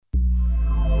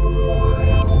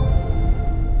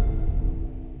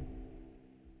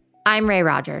I'm Ray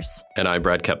Rogers. And I'm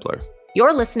Brad Kepler.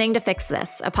 You're listening to Fix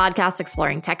This, a podcast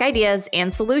exploring tech ideas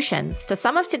and solutions to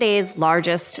some of today's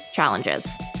largest challenges.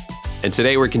 And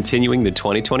today we're continuing the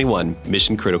 2021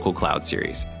 Mission Critical Cloud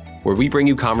series, where we bring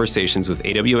you conversations with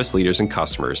AWS leaders and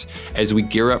customers as we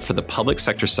gear up for the Public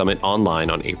Sector Summit online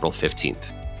on April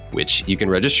 15th, which you can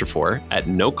register for at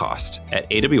no cost at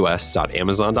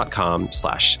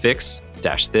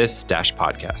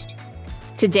aws.amazon.com/fix-this-podcast.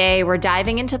 Today, we're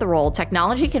diving into the role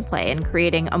technology can play in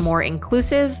creating a more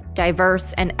inclusive,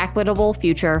 diverse, and equitable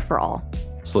future for all.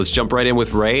 So let's jump right in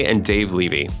with Ray and Dave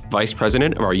Levy, Vice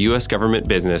President of our U.S. government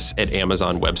business at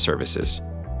Amazon Web Services.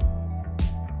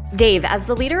 Dave, as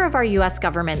the leader of our U.S.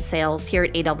 government sales here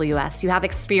at AWS, you have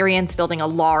experience building a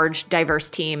large,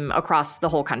 diverse team across the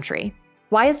whole country.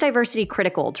 Why is diversity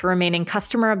critical to remaining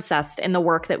customer-obsessed in the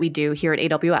work that we do here at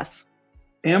AWS?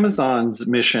 Amazon's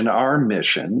mission, our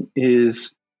mission,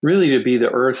 is really to be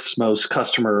the Earth's most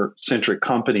customer-centric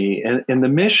company. And the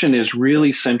mission is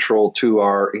really central to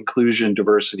our inclusion,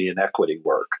 diversity, and equity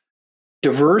work.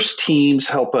 Diverse teams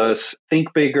help us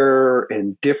think bigger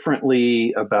and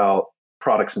differently about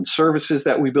products and services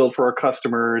that we build for our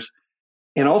customers,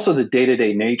 and also the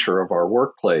day-to-day nature of our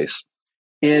workplace.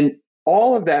 And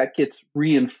all of that gets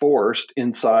reinforced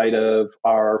inside of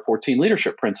our 14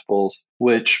 leadership principles,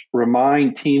 which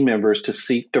remind team members to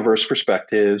seek diverse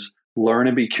perspectives, learn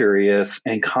and be curious,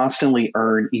 and constantly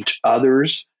earn each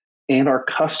other's and our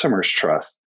customers'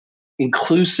 trust.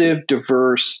 Inclusive,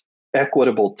 diverse,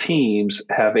 equitable teams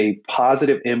have a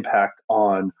positive impact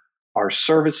on our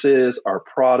services, our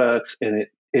products, and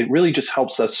it really just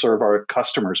helps us serve our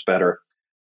customers better.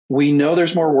 We know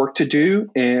there's more work to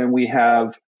do, and we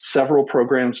have several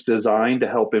programs designed to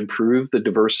help improve the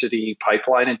diversity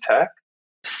pipeline in tech.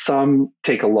 Some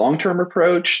take a long-term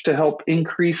approach to help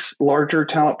increase larger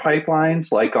talent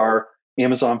pipelines, like our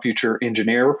Amazon Future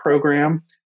Engineer program.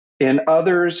 And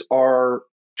others are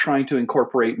trying to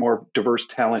incorporate more diverse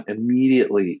talent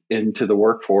immediately into the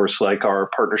workforce, like our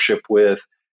partnership with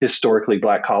historically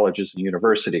Black colleges and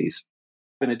universities.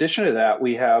 In addition to that,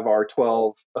 we have our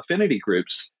 12 affinity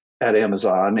groups at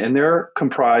Amazon, and they're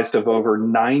comprised of over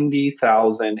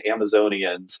 90,000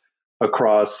 Amazonians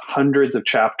across hundreds of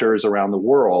chapters around the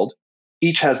world.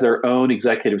 Each has their own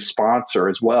executive sponsor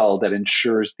as well that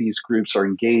ensures these groups are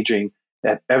engaging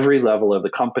at every level of the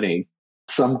company.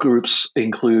 Some groups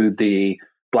include the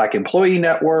Black Employee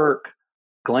Network,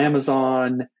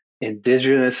 Glamazon,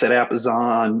 Indigenous at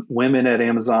Amazon, Women at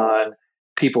Amazon,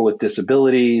 people with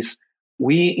disabilities.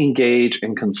 We engage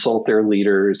and consult their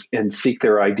leaders and seek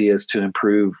their ideas to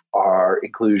improve our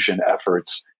inclusion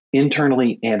efforts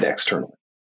internally and externally.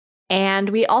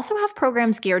 And we also have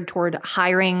programs geared toward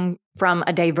hiring from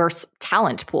a diverse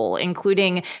talent pool,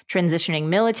 including transitioning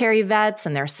military vets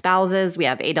and their spouses. We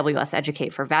have AWS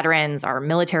Educate for Veterans, our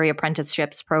military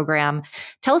apprenticeships program.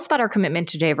 Tell us about our commitment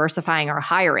to diversifying our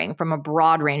hiring from a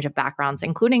broad range of backgrounds,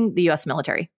 including the U.S.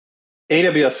 military.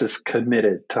 AWS is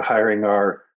committed to hiring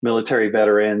our military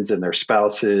veterans and their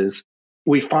spouses.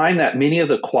 We find that many of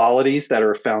the qualities that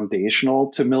are foundational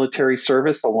to military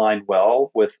service align well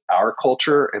with our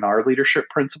culture and our leadership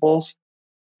principles.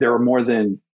 There are more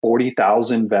than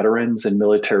 40,000 veterans and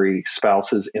military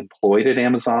spouses employed at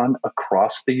Amazon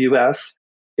across the U.S.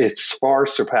 It's far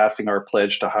surpassing our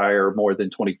pledge to hire more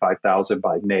than 25,000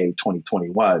 by May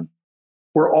 2021.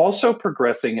 We're also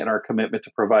progressing in our commitment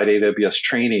to provide AWS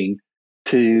training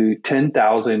to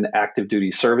 10,000 active duty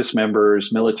service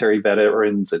members, military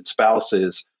veterans, and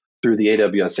spouses through the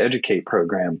AWS Educate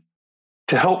program.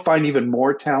 To help find even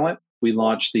more talent, we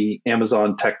launched the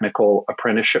Amazon Technical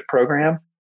Apprenticeship Program.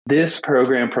 This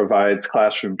program provides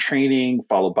classroom training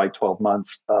followed by 12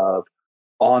 months of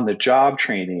on-the-job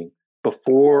training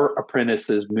before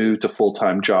apprentices move to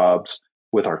full-time jobs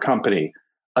with our company.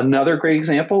 Another great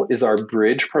example is our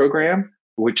Bridge program,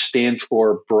 which stands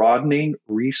for Broadening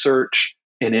Research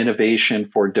and Innovation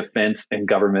for Defense and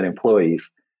Government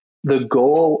Employees. The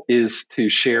goal is to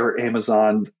share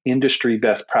Amazon's industry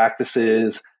best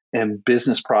practices and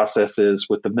business processes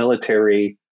with the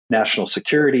military, national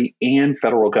security, and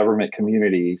federal government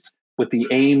communities with the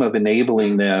aim of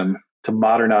enabling them to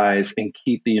modernize and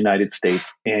keep the United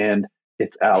States and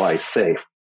its allies safe.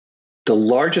 The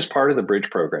largest part of the Bridge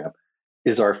program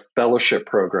is our fellowship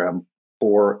program.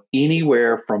 For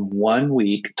anywhere from 1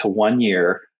 week to 1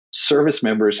 year, service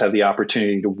members have the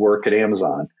opportunity to work at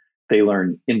Amazon. They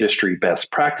learn industry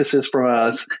best practices from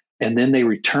us, and then they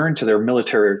return to their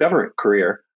military or government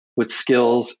career with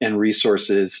skills and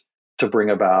resources to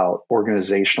bring about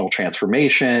organizational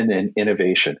transformation and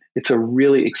innovation. It's a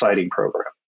really exciting program.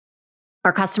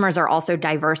 Our customers are also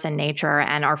diverse in nature,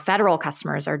 and our federal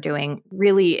customers are doing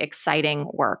really exciting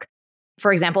work.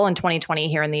 For example, in 2020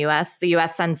 here in the US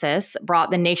Census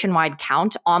brought the nationwide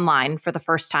count online for the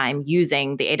first time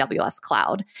using the AWS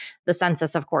cloud. The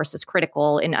census, of course, is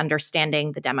critical in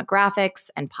understanding the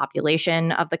demographics and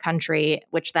population of the country,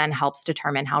 which then helps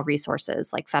determine how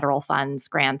resources like federal funds,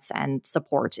 grants, and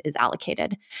support is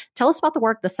allocated. Tell us about the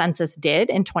work the census did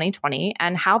in 2020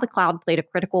 and how the cloud played a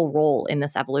critical role in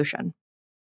this evolution.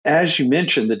 As you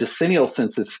mentioned, the decennial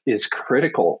census is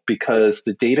critical because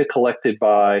the data collected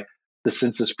by the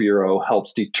Census Bureau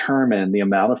helps determine the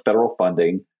amount of federal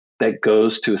funding that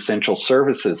goes to essential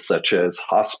services such as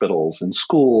hospitals and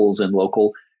schools and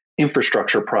local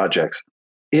infrastructure projects.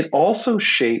 It also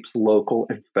shapes local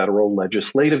and federal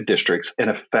legislative districts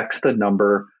and affects the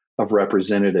number of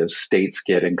representatives states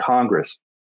get in Congress.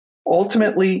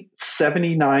 Ultimately,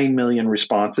 79 million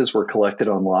responses were collected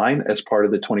online as part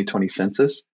of the 2020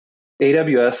 census.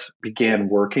 AWS began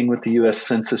working with the U.S.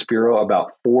 Census Bureau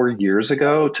about 4 years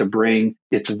ago to bring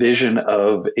its vision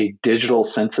of a digital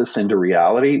census into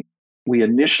reality. We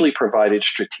initially provided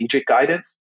strategic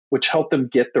guidance, which helped them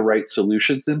get the right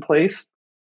solutions in place.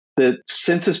 The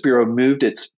Census Bureau moved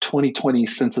its 2020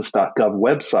 census.gov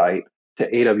website to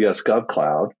AWS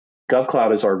GovCloud.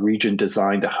 GovCloud is our region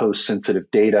designed to host sensitive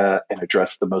data and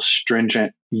address the most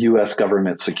stringent U.S.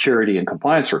 government security and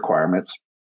compliance requirements.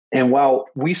 And while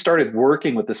we started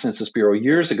working with the Census Bureau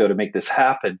years ago to make this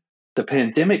happen, the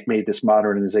pandemic made this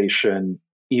modernization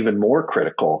even more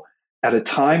critical at a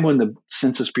time when the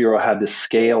Census Bureau had to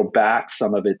scale back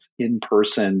some of its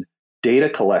in-person data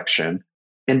collection.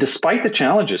 And despite the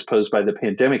challenges posed by the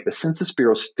pandemic, the Census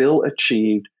Bureau still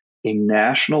achieved a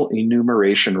national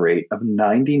enumeration rate of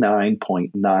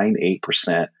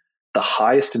 99.98%, the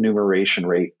highest enumeration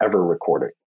rate ever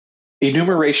recorded.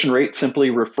 Enumeration rate simply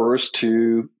refers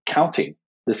to counting.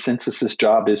 The census's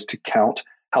job is to count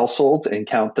households and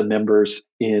count the members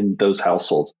in those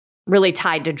households. Really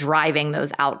tied to driving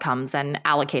those outcomes and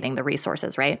allocating the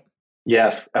resources, right?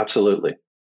 Yes, absolutely.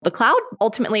 The cloud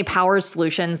ultimately powers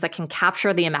solutions that can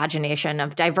capture the imagination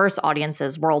of diverse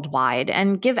audiences worldwide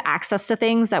and give access to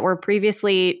things that were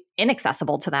previously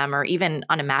inaccessible to them or even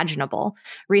unimaginable.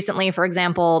 Recently, for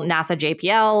example, NASA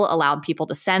JPL allowed people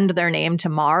to send their name to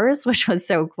Mars, which was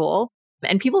so cool.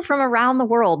 And people from around the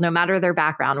world, no matter their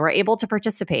background, were able to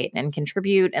participate and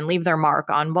contribute and leave their mark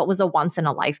on what was a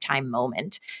once-in-a-lifetime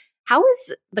moment. How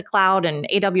is the cloud and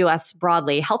AWS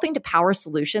broadly helping to power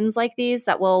solutions like these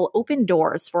that will open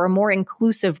doors for a more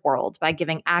inclusive world by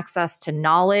giving access to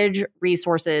knowledge,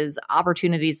 resources,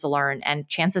 opportunities to learn, and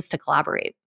chances to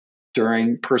collaborate?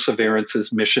 During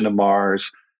Perseverance's mission to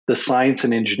Mars, the science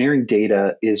and engineering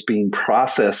data is being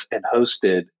processed and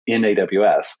hosted in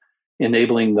AWS,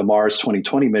 enabling the Mars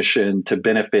 2020 mission to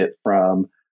benefit from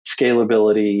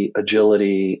scalability,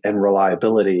 agility, and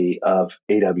reliability of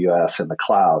AWS in the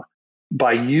cloud.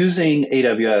 By using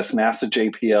AWS, NASA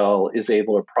JPL is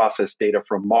able to process data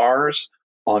from Mars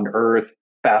on Earth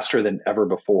faster than ever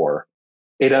before.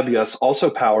 AWS also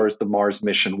powers the Mars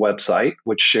mission website,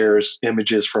 which shares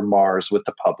images from Mars with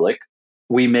the public.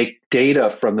 We make data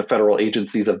from the federal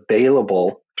agencies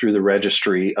available through the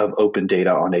Registry of Open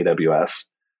Data on AWS.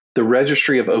 The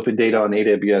Registry of Open Data on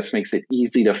AWS makes it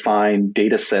easy to find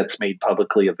data sets made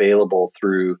publicly available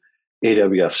through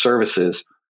AWS services.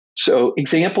 So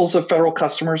examples of federal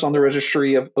customers on the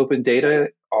Registry of Open Data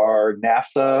are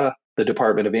NASA, the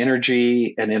Department of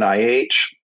Energy, and NIH,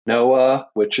 NOAA,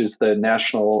 which is the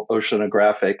National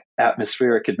Oceanographic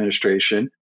Atmospheric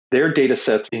Administration. Their data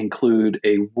sets include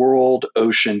a world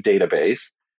ocean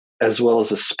database, as well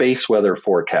as a space weather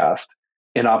forecast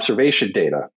and observation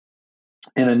data.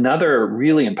 And another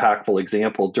really impactful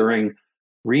example, during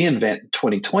reInvent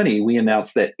 2020, we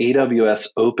announced that AWS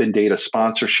Open Data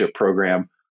Sponsorship Program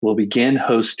will begin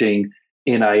hosting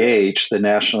NIH, the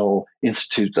National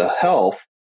Institutes of Health,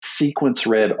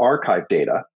 SequenceRed archive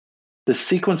data. The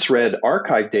SequenceRed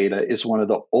archive data is one of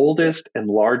the oldest and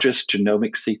largest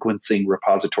genomic sequencing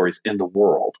repositories in the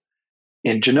world.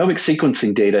 And genomic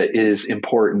sequencing data is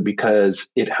important because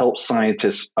it helps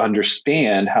scientists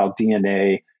understand how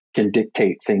DNA can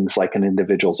dictate things like an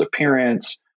individual's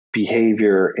appearance,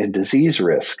 behavior, and disease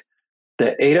risk.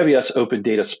 The AWS Open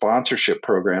Data Sponsorship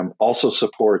Program also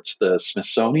supports the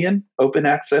Smithsonian Open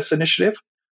Access Initiative,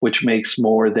 which makes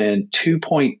more than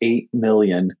 2.8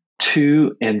 million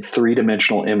 2- and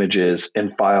 3-dimensional images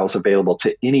and files available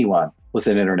to anyone with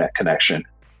an internet connection.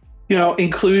 You know,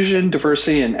 inclusion,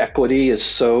 diversity, and equity is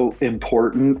so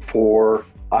important for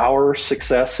our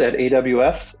success at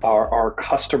AWS. Our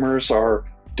customers are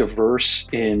diverse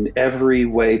in every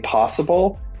way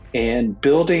possible. and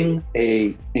building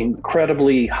a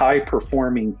incredibly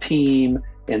high-performing team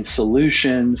and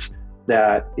solutions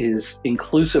that is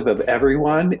inclusive of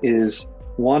everyone is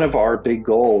one of our big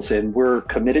goals. And we're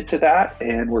committed to that,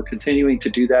 and we're continuing to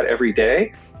do that every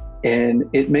day. And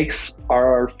it makes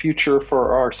our future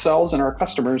for ourselves and our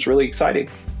customers really exciting.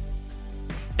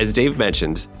 As Dave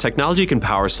mentioned, technology can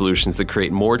power solutions that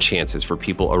create more chances for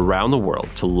people around the world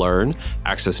to learn,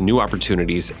 access new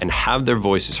opportunities, and have their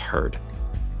voices heard.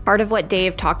 Part of what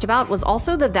Dave talked about was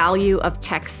also the value of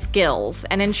tech skills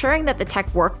and ensuring that the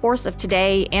tech workforce of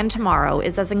today and tomorrow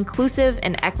is as inclusive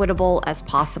and equitable as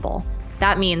possible.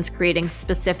 That means creating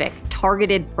specific,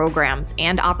 targeted programs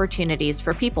and opportunities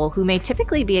for people who may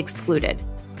typically be excluded.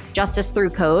 Justice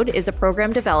Through Code is a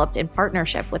program developed in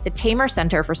partnership with the Tamer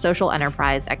Center for Social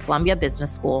Enterprise at Columbia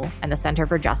Business School and the Center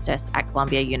for Justice at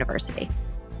Columbia University.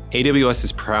 AWS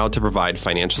is proud to provide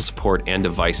financial support and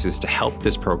devices to help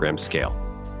this program scale.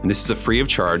 And this is a free of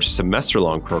charge,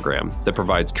 semester-long program that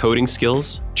provides coding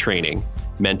skills, training,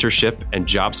 mentorship, and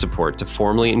job support to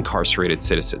formerly incarcerated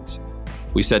citizens.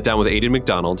 We sat down with Aidan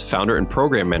McDonald, founder and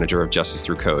program manager of Justice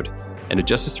Through Code, and a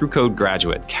Justice Through Code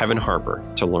graduate, Kevin Harper,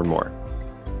 to learn more.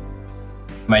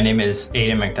 My name is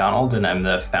Aidan McDonald, and I'm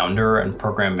the founder and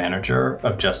program manager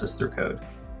of Justice Through Code.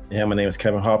 Yeah, my name is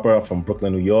Kevin Harper. I'm from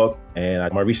Brooklyn, New York, and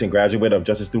I'm a recent graduate of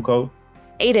Justice Through Code.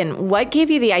 Aidan, what gave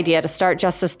you the idea to start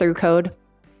Justice Through Code?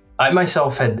 I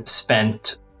myself had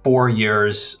spent 4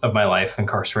 years of my life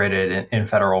incarcerated in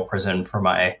federal prison for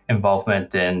my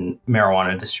involvement in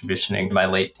marijuana distribution in my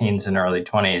late teens and early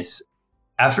 20s.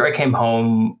 After I came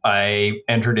home, I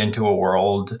entered into a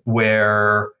world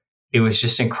where it was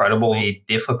just incredibly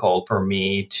difficult for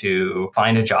me to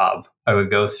find a job. I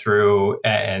would go through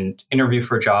and interview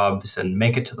for jobs and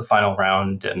make it to the final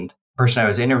round, and the person I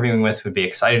was interviewing with would be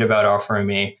excited about offering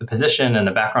me the position, and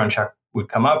the background check would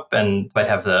come up and I'd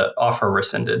have the offer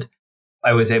rescinded.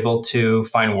 I was able to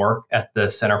find work at the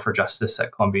Center for Justice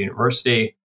at Columbia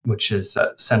University, which is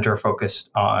a center focused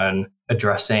on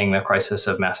addressing the crisis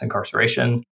of mass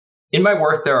incarceration. In my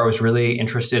work there, I was really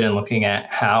interested in looking at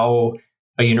how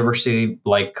a university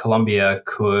like Columbia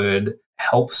could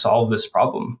help solve this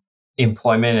problem.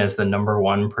 Employment is the number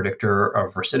one predictor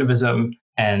of recidivism,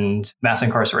 and mass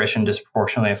incarceration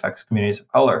disproportionately affects communities of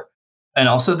color. And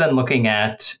also then looking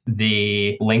at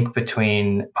the link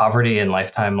between poverty and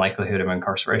lifetime likelihood of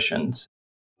incarcerations.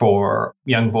 For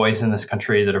young boys in this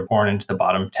country that are born into the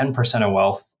bottom 10% of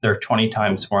wealth, they're 20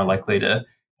 times more likely to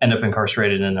end up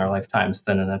incarcerated in their lifetimes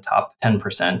than in the top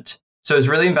 10%. So I was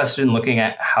really invested in looking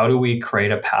at how do we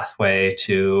create a pathway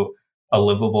to a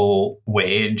livable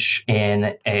wage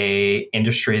in a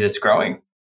industry that's growing.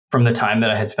 From the time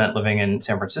that I had spent living in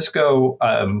San Francisco,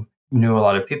 knew a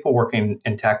lot of people working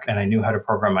in tech, and I knew how to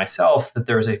program myself, that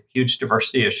there was a huge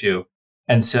diversity issue.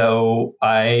 And so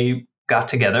I got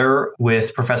together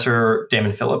with Professor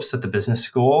Damon Phillips at the business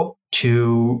school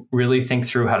to really think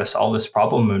through how to solve this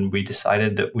problem. And we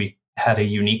decided that we had a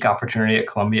unique opportunity at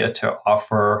Columbia to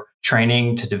offer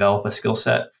training to develop a skill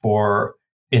set for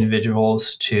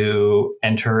individuals to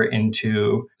enter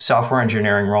into software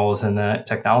engineering roles in the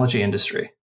technology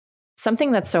industry.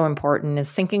 Something that's so important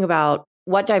is thinking about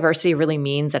what diversity really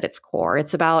means at its core.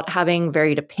 It's about having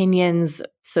varied opinions,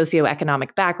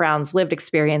 socioeconomic backgrounds, lived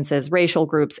experiences, racial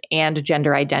groups, and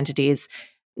gender identities,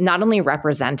 not only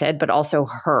represented, but also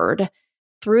heard.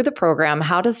 Through the program,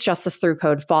 how does Justice Through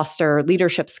Code foster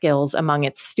leadership skills among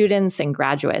its students and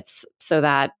graduates so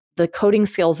that the coding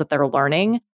skills that they're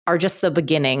learning are just the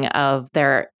beginning of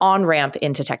their on-ramp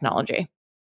into technology?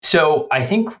 So I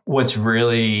think what's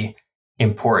really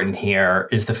important here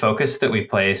is the focus that we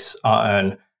place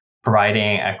on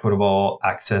providing equitable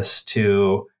access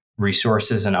to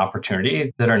resources and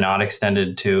opportunity that are not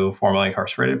extended to formerly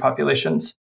incarcerated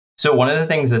populations. So one of the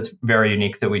things that's very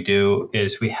unique that we do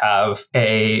is we have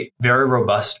a very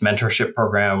robust mentorship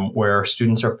program where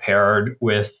students are paired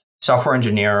with software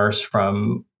engineers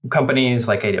from companies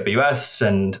like AWS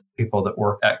and people that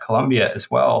work at Columbia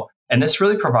as well. And this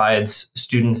really provides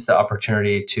students the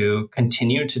opportunity to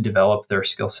continue to develop their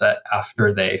skill set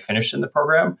after they finish in the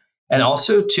program, and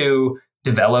also to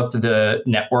develop the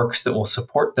networks that will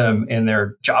support them in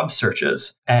their job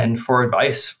searches and for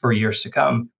advice for years to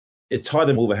come. It's hard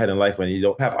to move ahead in life when you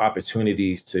don't have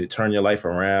opportunities to turn your life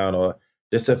around or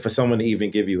just for someone to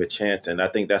even give you a chance. And I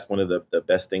think that's one of the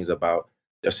best things about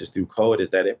Justice Through Code is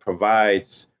that it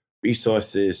provides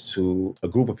resources to a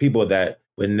group of people that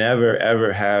would never,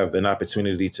 ever have an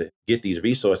opportunity to get these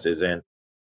resources. And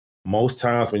most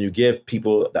times when you give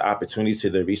people the opportunity to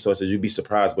the resources, you'd be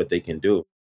surprised what they can do.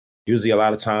 Usually a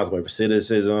lot of times with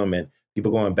recidivism and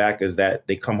people going back is that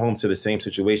they come home to the same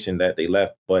situation that they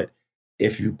left. But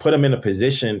if you put them in a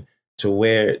position to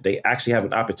where they actually have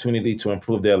an opportunity to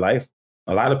improve their life,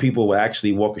 a lot of people will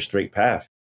actually walk a straight path.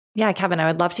 Yeah, Kevin, I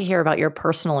would love to hear about your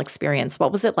personal experience.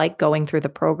 What was it like going through the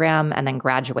program and then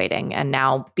graduating and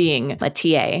now being a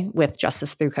TA with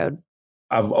Justice Through Code?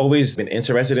 I've always been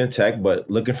interested in tech, but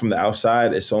looking from the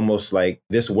outside, it's almost like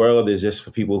this world is just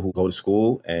for people who go to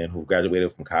school and who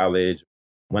graduated from college.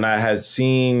 When I had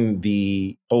seen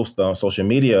the post on social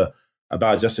media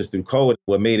about Justice Through Code,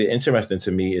 what made it interesting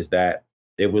to me is that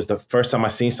it was the first time I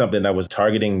seen something that was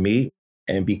targeting me.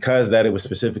 And because that it was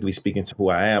specifically speaking to who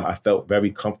I am, I felt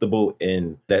very comfortable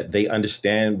in that they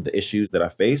understand the issues that I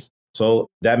face. So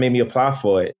that made me apply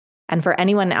for it. And for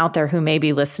anyone out there who may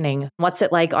be listening, what's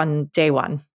it like on day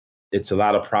one? It's a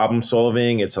lot of problem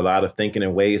solving. It's a lot of thinking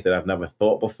in ways that I've never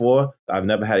thought before. I've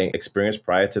never had any experience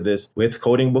prior to this with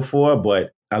coding before,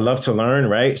 but I love to learn,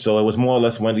 right? So it was more or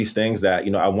less one of these things that,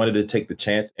 I wanted to take the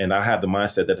chance. And I have the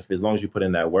mindset that if as long as you put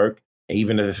in that work,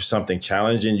 even if it's something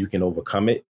challenging, you can overcome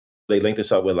it. They linked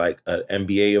us up with like an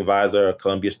MBA advisor,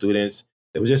 Columbia students.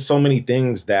 There was just so many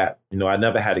things that, I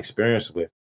never had experience with.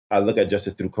 I look at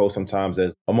Justice Through Code sometimes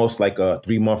as almost like a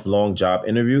 3-month-long job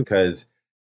interview because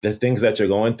the things that you're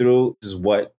going through is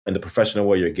what in the professional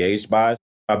world you're gauged by.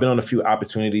 I've been on a few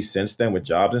opportunities since then with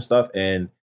jobs and stuff. And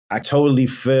I totally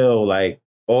feel like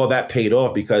all that paid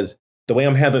off because the way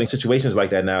I'm handling situations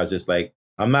like that now is just like,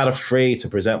 I'm not afraid to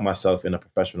present myself in a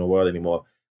professional world anymore.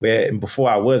 Where before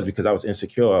I was because I was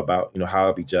insecure about, how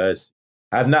I'd be judged.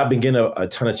 I've not been getting a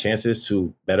ton of chances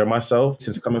to better myself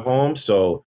since coming home.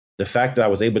 So the fact that I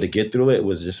was able to get through it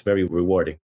was just very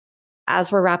rewarding.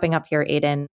 As we're wrapping up here,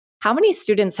 Aiden, how many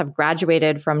students have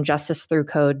graduated from Justice Through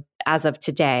Code as of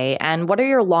today? And what are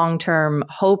your long-term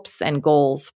hopes and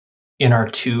goals? In our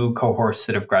 2 cohorts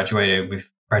that have graduated, we've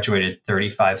graduated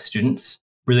 35 students.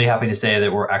 Really happy to say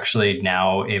that we're actually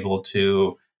now able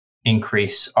to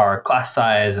increase our class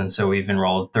size. And so we've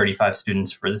enrolled 35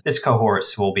 students for this cohort.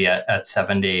 So we'll be at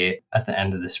 70 at the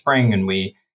end of the spring. And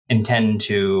we intend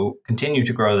to continue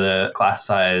to grow the class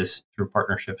size through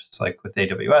partnerships like with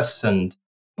AWS. And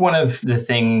one of the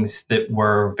things that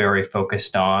we're very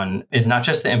focused on is not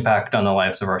just the impact on the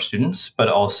lives of our students, but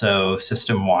also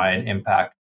system-wide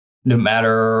impact. No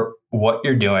matter what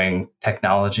you're doing,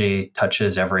 technology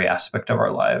touches every aspect of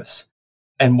our lives.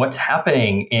 And what's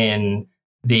happening in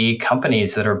the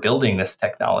companies that are building this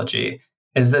technology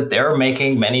is that they're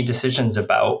making many decisions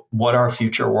about what our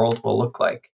future world will look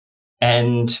like.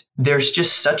 And there's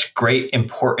just such great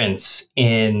importance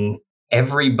in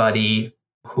everybody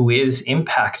who is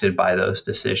impacted by those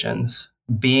decisions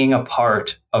being a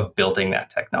part of building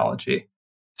that technology.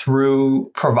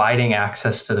 Through providing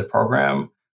access to the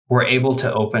program, we're able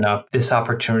to open up this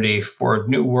opportunity for a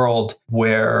new world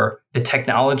where the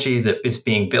technology that is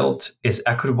being built is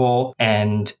equitable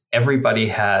and everybody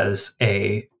has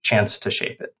a chance to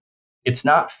shape it. It's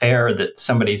not fair that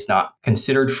somebody's not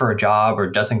considered for a job or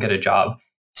doesn't get a job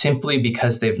simply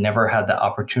because they've never had the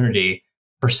opportunity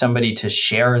for somebody to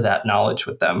share that knowledge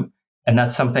with them. And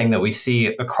that's something that we see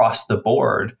across the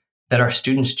board that our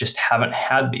students just haven't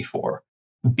had before.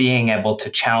 Being able to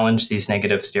challenge these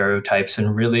negative stereotypes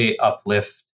and really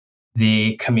uplift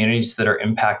the communities that are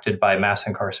impacted by mass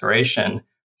incarceration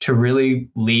to really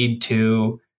lead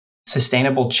to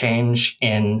sustainable change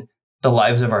in the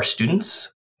lives of our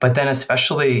students, but then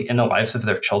especially in the lives of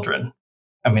their children.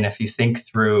 I mean, if you think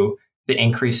through the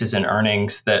increases in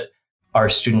earnings that our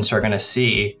students are going to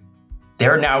see,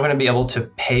 they're now going to be able to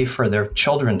pay for their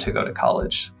children to go to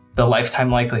college. The lifetime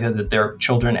likelihood that their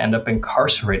children end up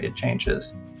incarcerated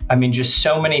changes. I mean, just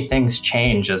so many things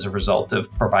change as a result of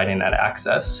providing that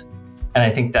access. And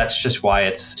I think that's just why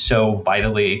it's so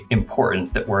vitally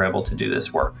important that we're able to do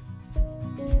this work.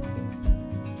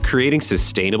 Creating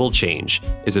sustainable change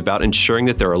is about ensuring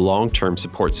that there are long-term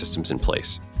support systems in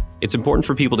place. It's important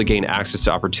for people to gain access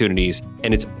to opportunities,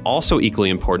 and it's also equally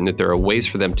important that there are ways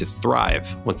for them to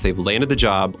thrive once they've landed the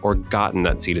job or gotten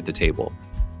that seat at the table.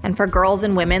 And for girls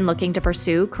and women looking to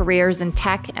pursue careers in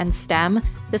tech and STEM,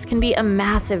 this can be a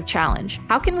massive challenge.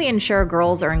 How can we ensure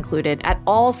girls are included at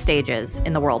all stages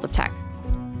in the world of tech?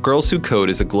 Girls Who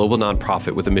Code is a global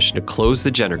nonprofit with a mission to close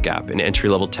the gender gap in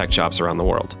entry-level tech jobs around the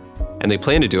world. And they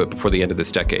plan to do it before the end of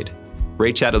this decade.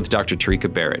 Ray chatted with Dr.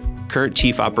 Tarika Barrett, current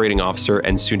Chief Operating Officer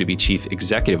and soon-to-be Chief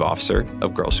Executive Officer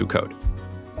of Girls Who Code.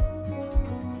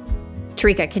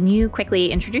 Tarika, can you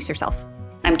quickly introduce yourself?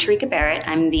 I'm Tarika Barrett.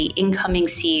 I'm the incoming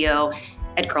CEO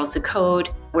at Girls Who Code.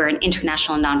 We're an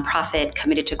international nonprofit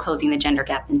committed to closing the gender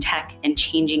gap in tech and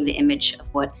changing the image of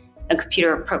what a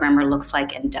computer programmer looks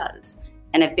like and does.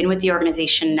 And I've been with the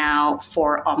organization now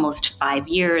for almost 5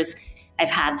 years.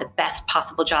 I've had the best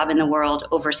possible job in the world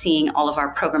overseeing all of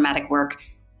our programmatic work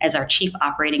as our chief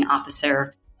operating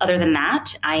officer. Other than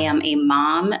that, I am a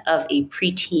mom of a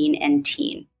preteen and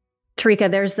teen.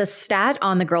 Tarika, there's this stat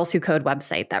on the Girls Who Code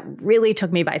website that really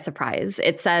took me by surprise.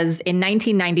 It says in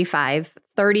 1995,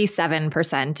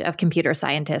 37% of computer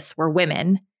scientists were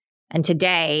women, and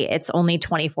today it's only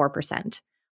 24%.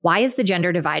 Why is the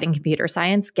gender divide in computer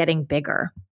science getting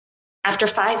bigger? After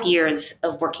 5 years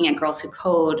of working at Girls Who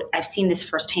Code, I've seen this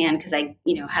firsthand because I,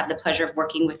 have the pleasure of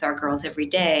working with our girls every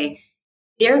day.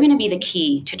 They're going to be the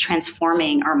key to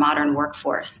transforming our modern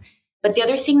workforce. But the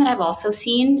other thing that I've also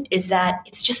seen is that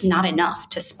it's just not enough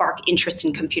to spark interest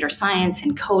in computer science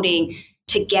and coding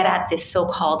to get at this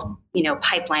so-called,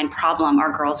 pipeline problem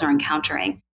our girls are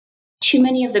encountering. Too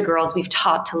many of the girls we've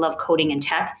taught to love coding and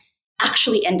tech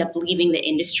actually end up leaving the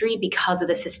industry because of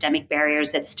the systemic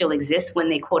barriers that still exist when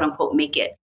they quote unquote make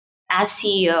it. As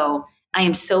CEO, I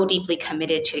am so deeply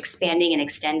committed to expanding and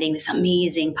extending this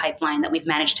amazing pipeline that we've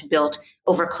managed to build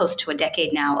over close to a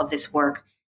decade now of this work.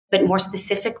 But more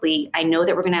specifically, I know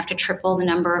that we're going to have to triple the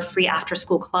number of free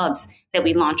after-school clubs that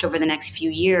we launch over the next few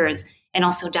years, and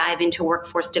also dive into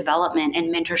workforce development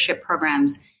and mentorship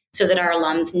programs so that our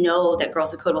alums know that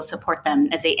Girls Who Code will support them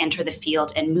as they enter the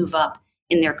field and move up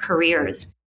in their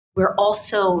careers. We're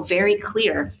also very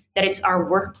clear that it's our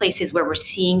workplaces where we're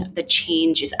seeing the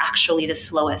change is actually the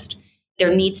slowest.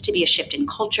 There needs to be a shift in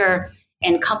culture,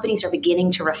 and companies are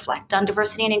beginning to reflect on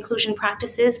diversity and inclusion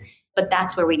practices, but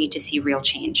that's where we need to see real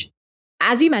change.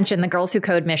 As you mentioned, the Girls Who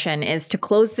Code mission is to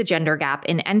close the gender gap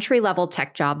in entry-level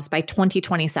tech jobs by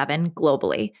 2027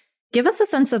 globally. Give us a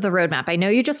sense of the roadmap. I know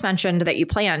you just mentioned that you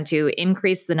plan to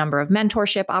increase the number of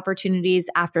mentorship opportunities,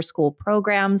 after-school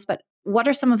programs, but what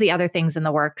are some of the other things in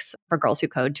the works for Girls Who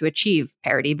Code to achieve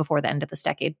parity before the end of this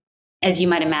decade? As you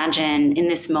might imagine, in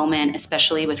this moment,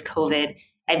 especially with COVID,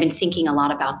 I've been thinking a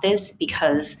lot about this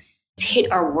because it's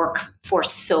hit our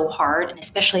workforce so hard, and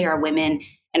especially our women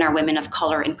and our women of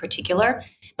color in particular.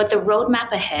 But the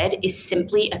roadmap ahead is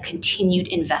simply a continued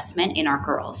investment in our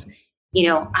girls.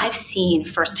 I've seen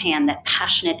firsthand that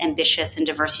passionate, ambitious, and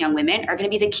diverse young women are going to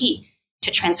be the key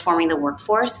to transforming the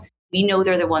workforce. We know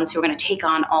they're the ones who are going to take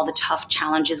on all the tough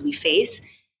challenges we face.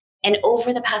 And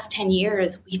over the past 10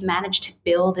 years, we've managed to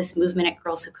build this movement at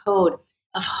Girls Who Code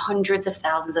of hundreds of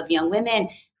thousands of young women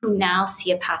who now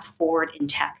see a path forward in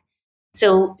tech.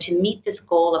 So to meet this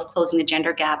goal of closing the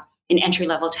gender gap in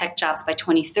entry-level tech jobs by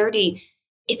 2030,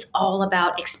 it's all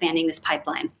about expanding this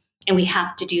pipeline. And we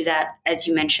have to do that, as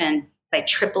you mentioned, by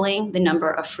tripling the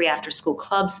number of free after-school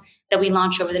clubs that we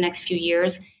launch over the next few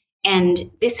years.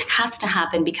 And this has to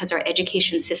happen because our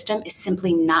education system is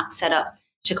simply not set up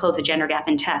to close a gender gap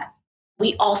in tech.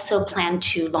 We also plan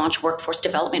to launch workforce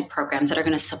development programs that are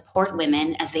going to support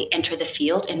women as they enter the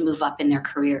field and move up in their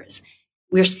careers.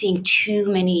 We're seeing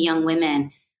too many young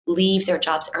women leave their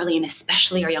jobs early, and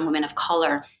especially our young women of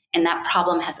color. And that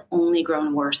problem has only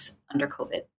grown worse under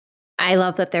COVID. I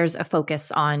love that there's a focus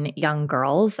on young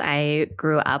girls. I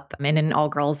grew up in an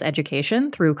all-girls education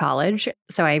through college,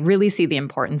 so I really see the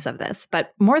importance of this.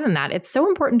 But more than that, it's so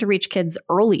important to reach kids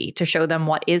early to show them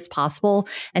what is possible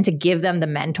and to give them the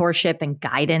mentorship and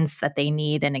guidance that they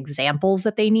need and examples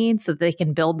that they need so that they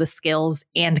can build the skills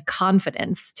and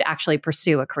confidence to actually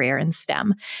pursue a career in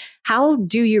STEM. How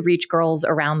do you reach girls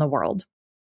around the world?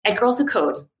 At Girls Who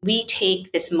Code, we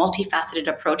take this multifaceted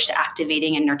approach to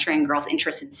activating and nurturing girls'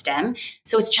 interest in STEM.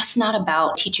 So it's just not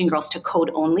about teaching girls to code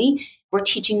only. We're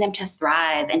teaching them to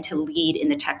thrive and to lead in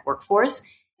the tech workforce.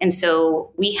 And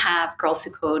so we have Girls Who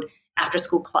Code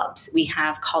after-school clubs. We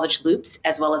have college loops,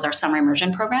 as well as our summer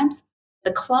immersion programs.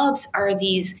 The clubs are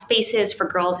these spaces for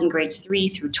girls in grades 3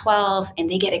 through 12,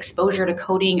 and they get exposure to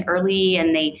coding early,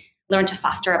 and they learn to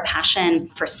foster a passion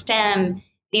for STEM.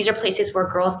 These are places where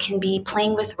girls can be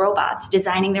playing with robots,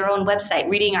 designing their own website,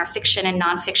 reading our fiction and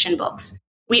nonfiction books.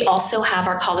 We also have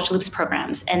our College Loops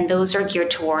programs, and those are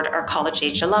geared toward our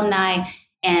college-aged alumni,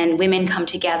 and women come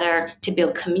together to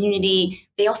build community.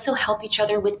 They also help each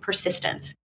other with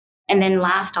persistence. And then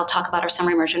last, I'll talk about our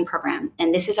Summer Immersion program,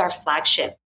 and this is our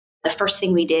flagship. The first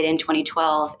thing we did in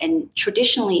 2012, and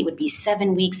traditionally it would be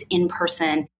 7 weeks in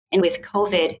person. And with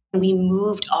COVID, we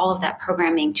moved all of that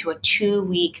programming to a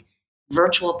 2-week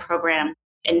virtual program.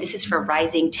 And this is for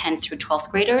rising 10th through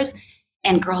 12th graders.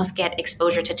 And girls get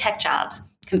exposure to tech jobs,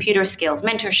 computer skills,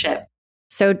 mentorship.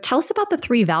 So tell us about the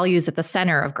 3 values at the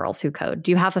center of Girls Who Code.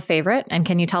 Do you have a favorite? And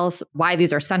can you tell us why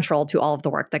these are central to all of the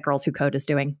work that Girls Who Code is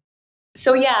doing?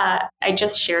 So yeah, I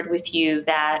just shared with you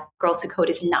that Girls Who Code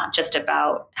is not just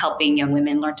about helping young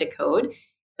women learn to code,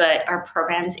 but our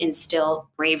programs instill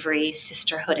bravery,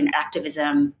 sisterhood, and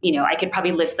activism. I could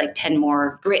probably list like 10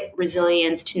 more: grit,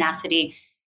 resilience, tenacity.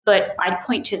 But I'd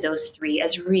point to those 3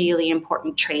 as really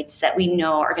important traits that we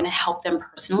know are going to help them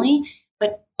personally,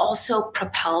 but also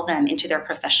propel them into their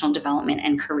professional development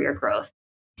and career growth.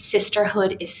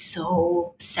 Sisterhood is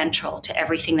so central to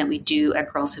everything that we do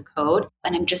at Girls Who Code.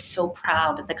 And I'm just so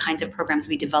proud that the kinds of programs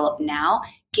we develop now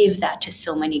give that to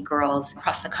so many girls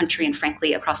across the country and,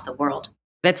 frankly, across the world.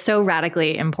 It's so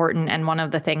radically important. And one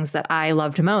of the things that I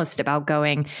loved most about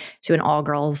going to an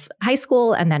all-girls high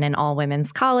school and then an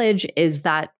all-women's college is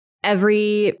that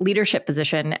every leadership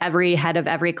position, every head of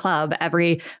every club,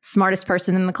 every smartest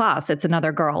person in the class, it's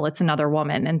another girl, it's another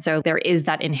woman. And so there is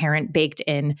that inherent baked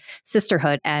in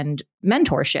sisterhood and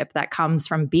mentorship that comes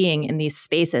from being in these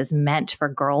spaces meant for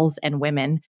girls and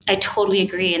women. I totally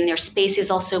agree. And there's spaces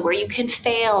also where you can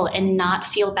fail and not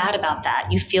feel bad about that.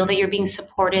 You feel that you're being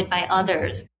supported by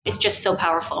others. It's just so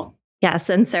powerful.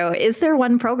 Yes. And so is there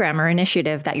one program or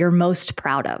initiative that you're most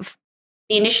proud of?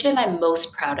 The initiative I'm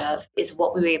most proud of is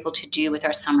what we were able to do with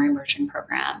our summer immersion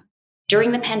program.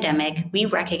 During the pandemic, we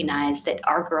recognized that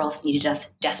our girls needed us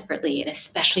desperately, and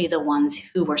especially the ones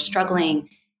who were struggling,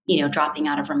 dropping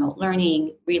out of remote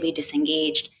learning, really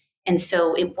disengaged. And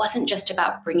so it wasn't just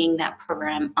about bringing that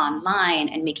program online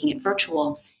and making it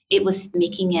virtual. It was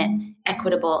making it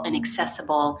equitable and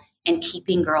accessible and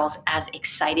keeping girls as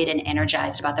excited and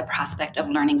energized about the prospect of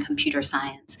learning computer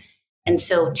science. And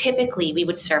so typically we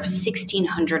would serve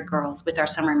 1,600 girls with our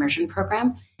summer immersion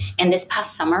program. And this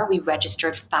past summer, we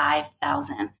registered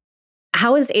 5,000.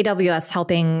 How is AWS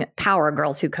helping power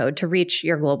Girls Who Code to reach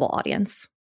your global audience?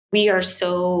 We are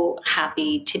so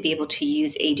happy to be able to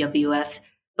use AWS,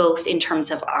 both in terms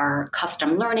of our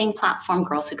custom learning platform,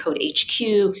 Girls Who Code HQ,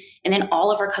 and then all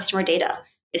of our customer data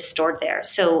is stored there.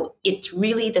 So it's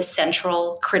really the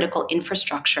central critical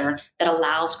infrastructure that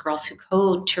allows Girls Who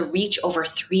Code to reach over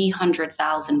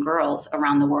 300,000 girls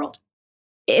around the world.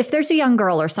 If there's a young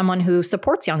girl or someone who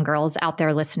supports young girls out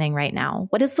there listening right now,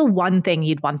 what is the one thing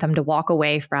you'd want them to walk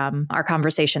away from our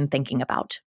conversation thinking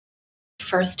about?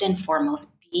 First and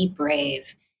foremost, be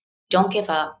brave. Don't give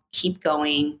up. Keep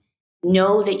going.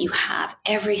 Know that you have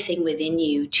everything within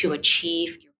you to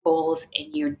achieve your goals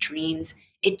and your dreams.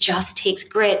 It just takes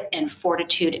grit and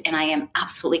fortitude, and I am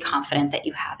absolutely confident that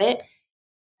you have it.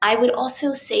 I would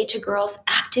also say to girls,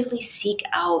 actively seek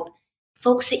out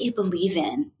folks that you believe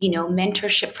in,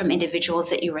 mentorship from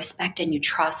individuals that you respect and you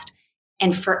trust.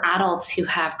 And for adults who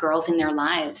have girls in their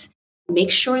lives,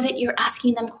 make sure that you're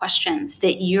asking them questions,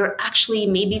 that you're actually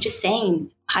maybe just saying,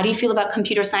 how do you feel about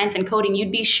computer science and coding?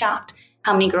 You'd be shocked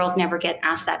how many girls never get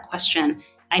asked that question.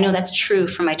 I know that's true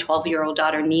for my 12-year-old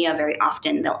daughter, Nia, very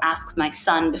often. They'll ask my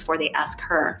son before they ask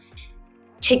her.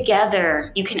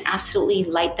 Together, you can absolutely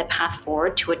light the path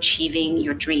forward to achieving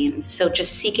your dreams. So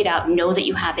just seek it out. Know that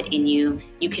you have it in you.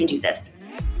 You can do this.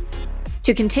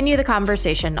 To continue the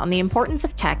conversation on the importance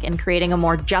of tech in creating a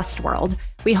more just world,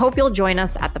 we hope you'll join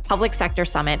us at the Public Sector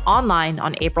Summit online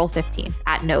on April 15th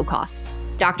at no cost.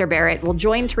 Dr. Barrett will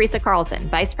join Teresa Carlson,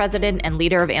 Vice President and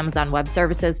leader of Amazon Web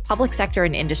Services Public Sector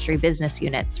and Industry Business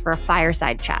Units, for a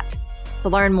fireside chat. To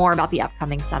learn more about the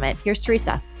upcoming summit, here's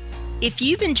Teresa. If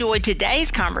you've enjoyed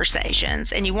today's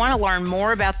conversations and you want to learn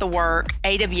more about the work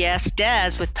AWS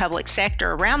does with public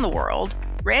sector around the world,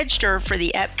 register for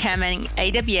the upcoming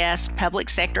AWS Public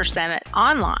Sector Summit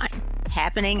online,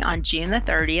 happening on June the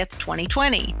 30th,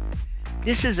 2020.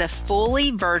 This is a fully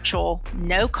virtual,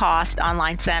 no-cost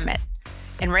online summit,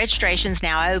 and registration's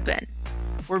now open.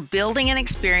 We're building an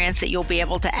experience that you'll be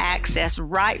able to access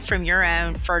right from your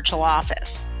own virtual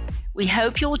office. We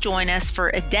hope you'll join us for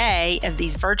a day of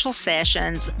these virtual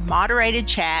sessions, moderated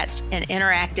chats, and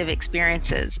interactive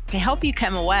experiences to help you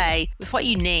come away with what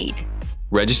you need.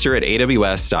 Register at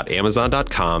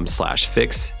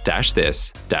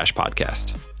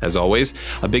aws.amazon.com/fix-this-podcast. As always,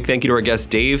 a big thank you to our guests,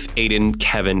 Dave, Aiden,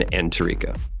 Kevin, and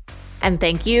Tarika. And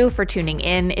thank you for tuning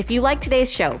in. If you like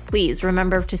today's show, please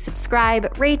remember to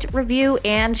subscribe, rate, review,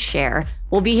 and share.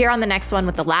 We'll be here on the next one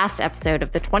with the last episode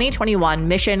of the 2021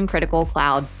 Mission Critical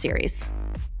Cloud series.